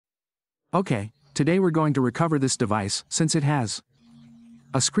Okay, today we're going to recover this device since it has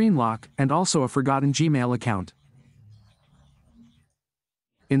a screen lock and also a forgotten Gmail account.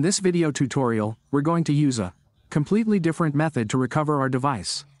 In this video tutorial, we're going to use a completely different method to recover our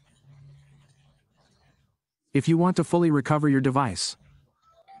device. If you want to fully recover your device,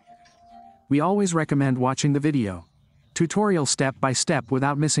 we always recommend watching the video tutorial step by step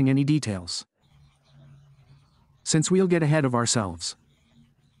without missing any details, since we'll get ahead of ourselves.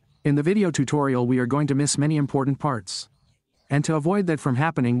 In the video tutorial we are going to miss many important parts. And to avoid that from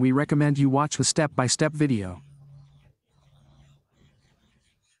happening we recommend you watch the step-by-step video.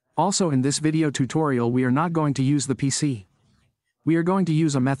 Also in this video tutorial we are not going to use the PC. We are going to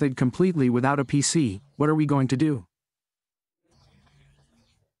use a method completely without a PC. What are we going to do?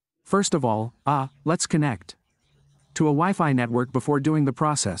 First of all, let's connect to a Wi-Fi network before doing the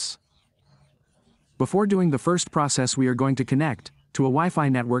process. Before doing the first process we are going to connect to a Wi-Fi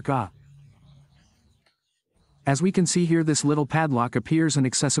network. As we can see here, this little padlock appears and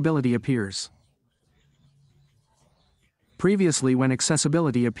accessibility appears. Previously when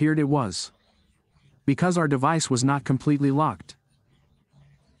accessibility appeared it was because our device was not completely locked.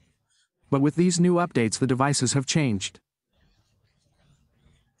 But with these new updates the devices have changed.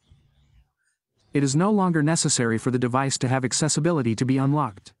 It is no longer necessary for the device to have accessibility to be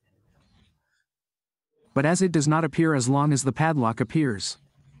unlocked. But as it does not appear as long as the padlock appears,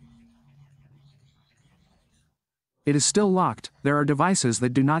 it is still locked. There are devices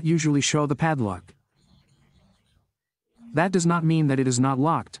that do not usually show the padlock. That does not mean that it is not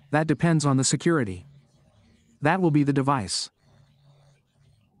locked, that depends on the security. That will be the device.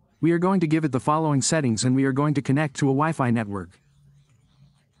 We are going to give it the following settings and we are going to connect to a Wi-Fi network.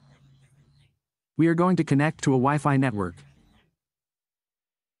 We are going to connect to a Wi-Fi network.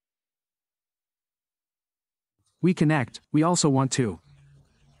 We connect. We also want to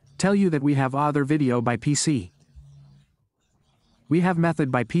tell you that we have other video by PC. We have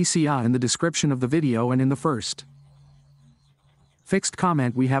method by PC in the description of the video and in the first fixed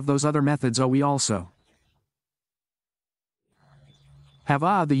comment we have those other methods. We also have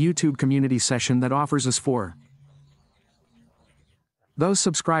the YouTube community session that offers us for those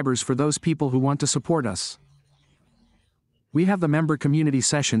subscribers, for those people who want to support us. We have the member community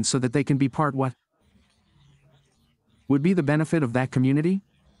session so that they can be part. What would be the benefit of that community?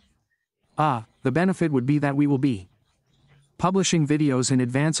 The benefit would be that we will be publishing videos in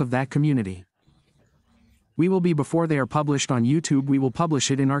advance of that community. We will be before they are published on YouTube, we will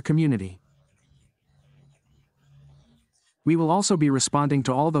publish it in our community. We will also be responding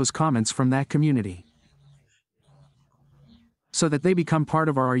to all those comments from that community, so that they become part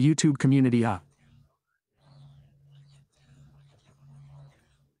of our YouTube community.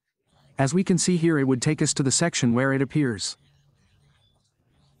 As we can see here, it would take us to the section where it appears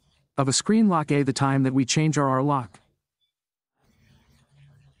of a screen lock. The time that we change our lock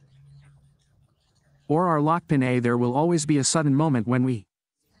or our lock pin, there will always be a sudden moment when we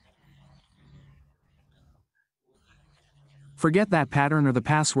forget that pattern or the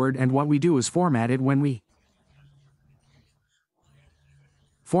password, and what we do is format it. When we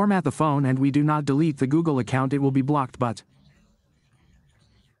format the phone and we do not delete the Google account, it will be blocked. But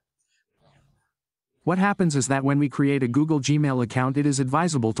what happens is that when we create a Google Gmail account, it is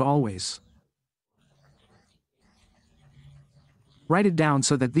advisable to always write it down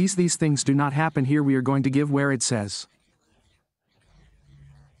so that these things do not happen. Here we are going to give where it says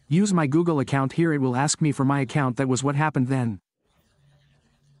use my Google account. Here it will ask me for my account. That was what happened then.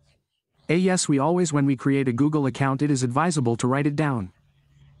 Yes, we always, when we create a Google account, it is advisable to write it down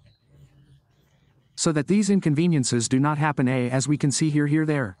so that these inconveniences do not happen. As we can see here,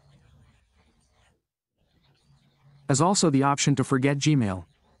 there is also the option to forget Gmail.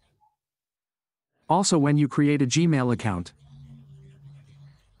 Also, when you create a Gmail account,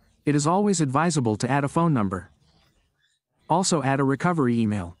 it is always advisable to add a phone number. Also add a recovery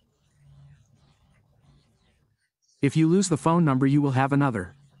email. If you lose the phone number, you will have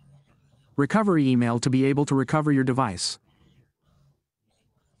another recovery email to be able to recover your device.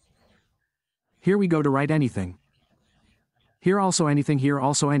 Here we go to write anything. Here also anything, here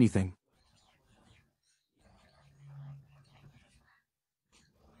also anything.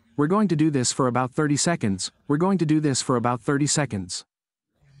 We're going to do this for about 30 seconds. We're going to do this for about 30 seconds.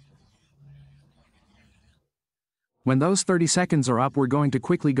 When those 30 seconds are up, we're going to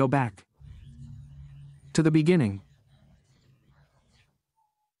quickly go back to the beginning.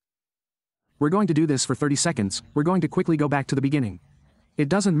 We're going to do this for 30 seconds. We're going to quickly go back to the beginning. It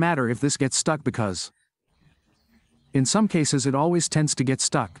doesn't matter if this gets stuck, because in some cases it always tends to get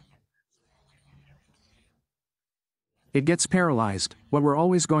stuck. It gets paralyzed. What we're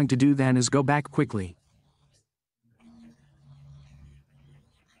always going to do then is go back quickly.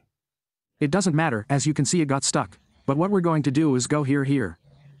 It doesn't matter, as you can see it got stuck. But what we're going to do is go here.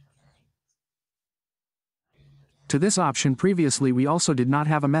 To this option previously we also did not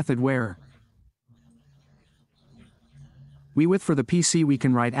have a method where we with for the PC we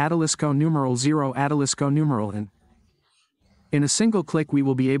can write *0 and in a single click we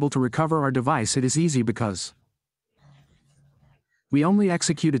will be able to recover our device. It is easy because we only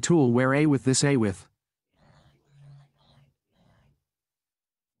execute a tool where a with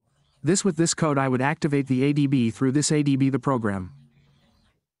this with this code I would activate the ADB through this ADB the program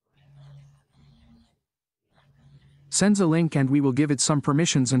sends a link and we will give it some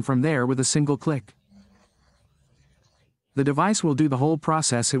permissions, and from there with a single click the device will do the whole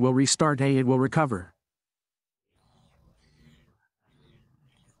process. It will restart it will recover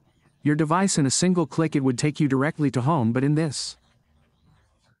your device in a single click. It would take you directly to home, but in this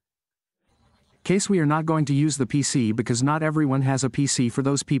case we are not going to use the PC because not everyone has a PC. For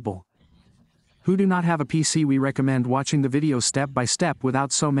those people who do not have a PC, we recommend watching the video step by step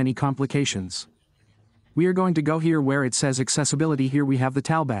without so many complications. We are going to go here where it says accessibility. Here we have the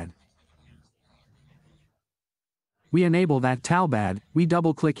Talbad. We enable that Talbad, we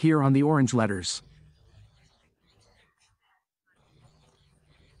double click here on the orange letters.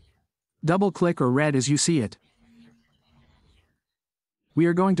 Double click or red as you see it. We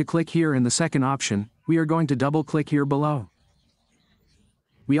are going to click here in the second option. We are going to double click here below.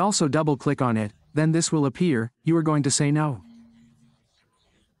 We also double click on it, then this will appear. You are going to say no.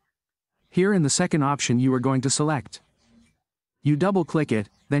 Here in the second option you are going to select. You double click it,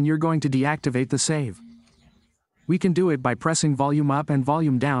 then you're going to deactivate the save. We can do it by pressing volume up and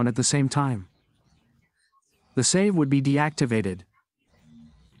volume down at the same time. The save would be deactivated.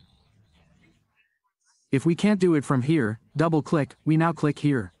 If we can't do it from here, double click, we now click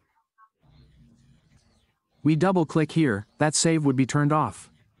here. We double click here, that save would be turned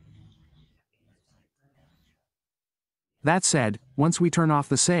off. That said, once we turn off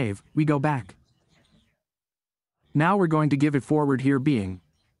the save, we go back. Now we're going to give it forward here being.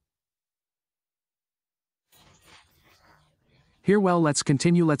 Here well let's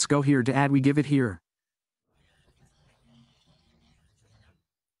continue, let's go here to add, we give it here.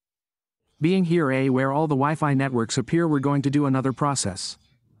 Being here a where all the Wi-Fi networks appear, we're going to do another process.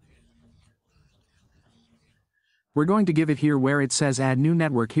 We're going to give it here where it says add new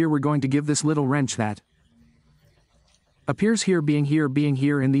network. Here we're going to give this little wrench that appears here being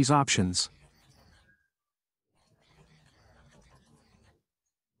here in these options.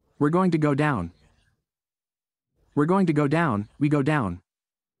 We're going to go down. We're going to go down, we go down.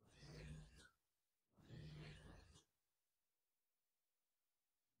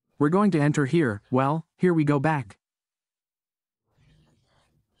 We're going to enter here, well, here we go back.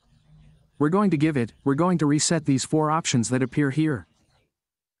 We're going to reset these four options that appear here.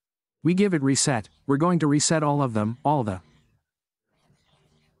 We give it reset, we're going to reset all of them,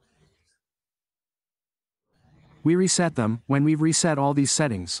 We reset them, when we've reset all these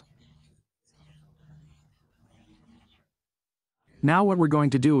settings. Now what we're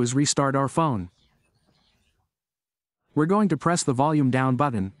going to do is restart our phone. We're going to press the volume down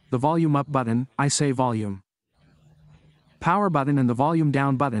button, the volume up button, I say volume power button and the volume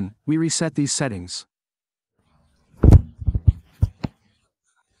down button, we reset these settings.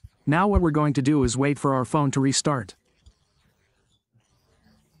 Now what we're going to do is wait for our phone to restart.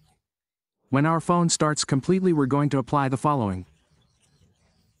 When our phone starts completely, we're going to apply the following.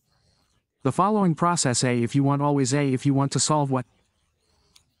 The following process A if you want, always A if you want to solve what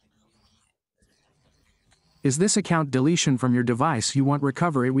is this account deletion from your device, you want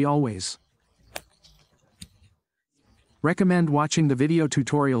recover it. We always recommend watching the video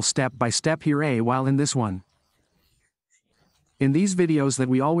tutorial step by step here A while in this one. In these videos that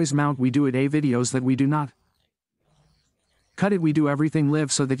we always mount, we do it A. Videos that we do not cut it, we do everything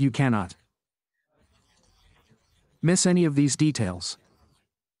live so that you cannot miss any of these details.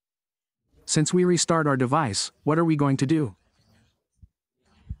 Since we restart our device, what are we going to do?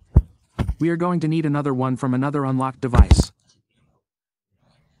 We are going to need another one from another unlocked device.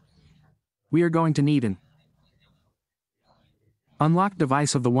 We are going to need an unlocked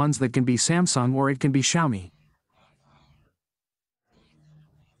device of the ones that can be Samsung or it can be Xiaomi.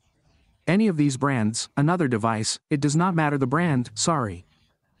 Any of these brands, another device, it does not matter the brand, sorry.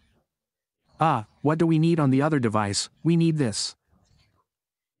 What do we need on the other device? We need this.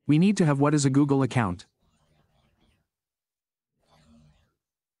 We need to have what is a Google account.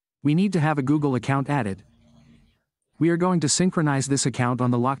 We need to have a Google account added. We are going to synchronize this account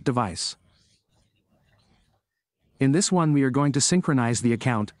on the locked device. In this one we are going to synchronize the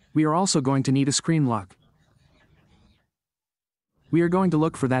account. We are also going to need a screen lock. We are going to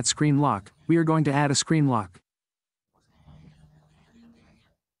look for that screen lock. We are going to add a screen lock.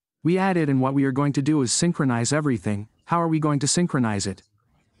 We add it, and what we are going to do is synchronize everything. How are we going to synchronize it?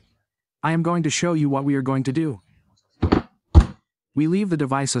 I am going to show you what we are going to do. We leave the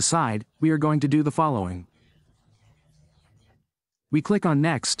device aside. We are going to do the following. We click on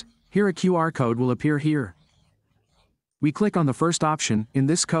Next. Here a QR code will appear here. We click on the first option. In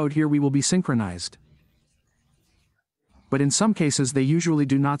this code here we will be synchronized. But in some cases they usually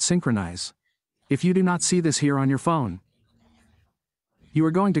do not synchronize. If you do not see this here on your phone, you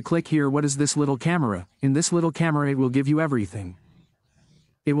are going to click here. What is this little camera? In this little camera it will give you everything.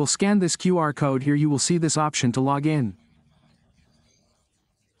 It will scan this QR code here. You will see this option to log in.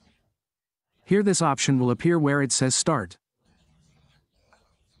 Here this option will appear where it says Start.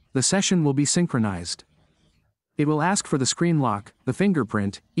 The session will be synchronized. It will ask for the screen lock, the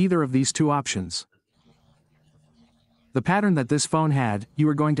fingerprint, either of these two options. The pattern that this phone had, you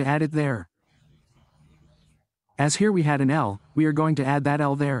are going to add it there. As here we had an L, we are going to add that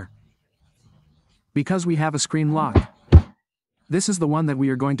L there. Because we have a screen lock. This is the one that we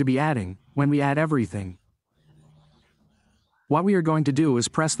are going to be adding, when we add everything. What we are going to do is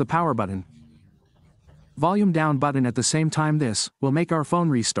press the power button, volume down button at the same time. This will make our phone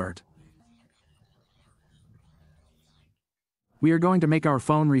restart. We are going to make our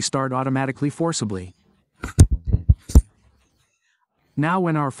phone restart automatically forcibly. Now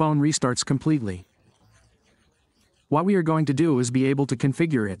when our phone restarts completely, what we are going to do is be able to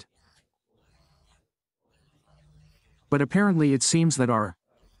configure it. But apparently it seems that our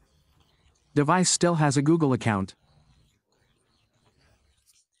device still has a Google account.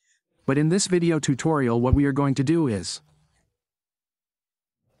 But in this video tutorial what we are going to do is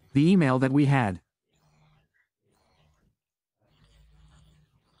the email that we had.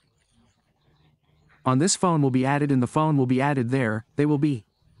 On this phone will be added, and the phone will be added there. They will be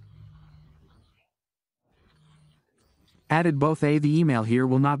added both. The email here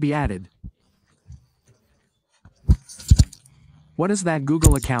will not be added. What is that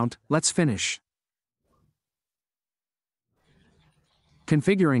Google account? Let's finish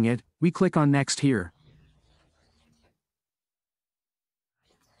configuring it. We click on Next here.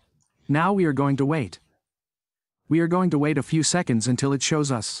 Now we are going to wait. We are going to wait a few seconds until it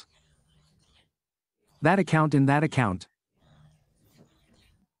shows us that account in that account.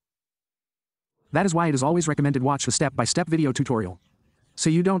 That is why it is always recommended watch the step-by-step video tutorial,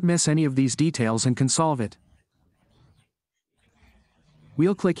 so you don't miss any of these details and can solve it.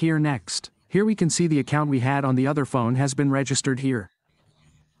 We'll click here Next. Here we can see the account we had on the other phone has been registered here.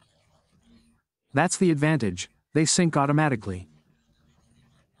 That's the advantage. They sync automatically.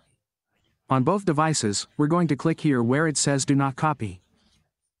 On both devices, we're going to click here where it says Do Not Copy.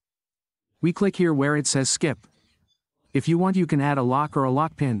 We click here where it says Skip. If you want, you can add a lock or a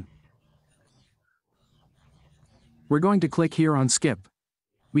lock pin. We're going to click here on Skip.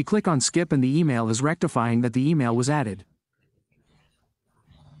 We click on Skip and the email is rectifying that the email was added.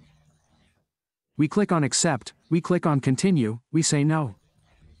 We click on Accept. We click on Continue. We say No.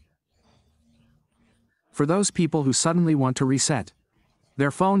 For those people who suddenly want to reset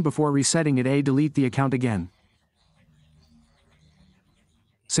their phone before resetting it, delete the account again.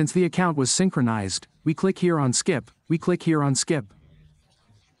 Since the account was synchronized, we click here on Skip. We click here on Skip.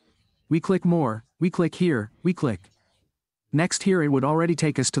 We click More. We click here. We click Next. Here it would already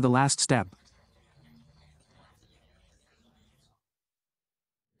take us to the last step.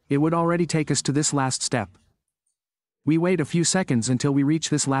 It would already take us to this last step. We wait a few seconds until we reach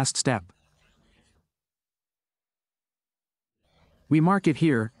this last step. We mark it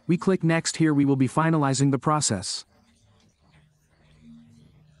here. We click Next. Here we will be finalizing the process.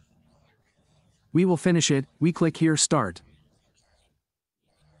 We will finish it. We click here Start.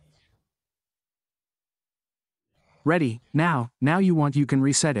 Ready. Now you can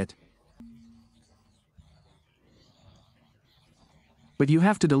reset it. But you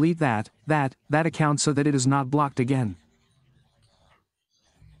have to delete that account so that it is not blocked again.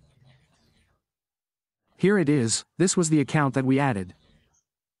 Here it is. This was the account that we added.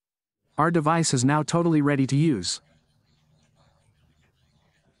 Our device is now totally ready to use.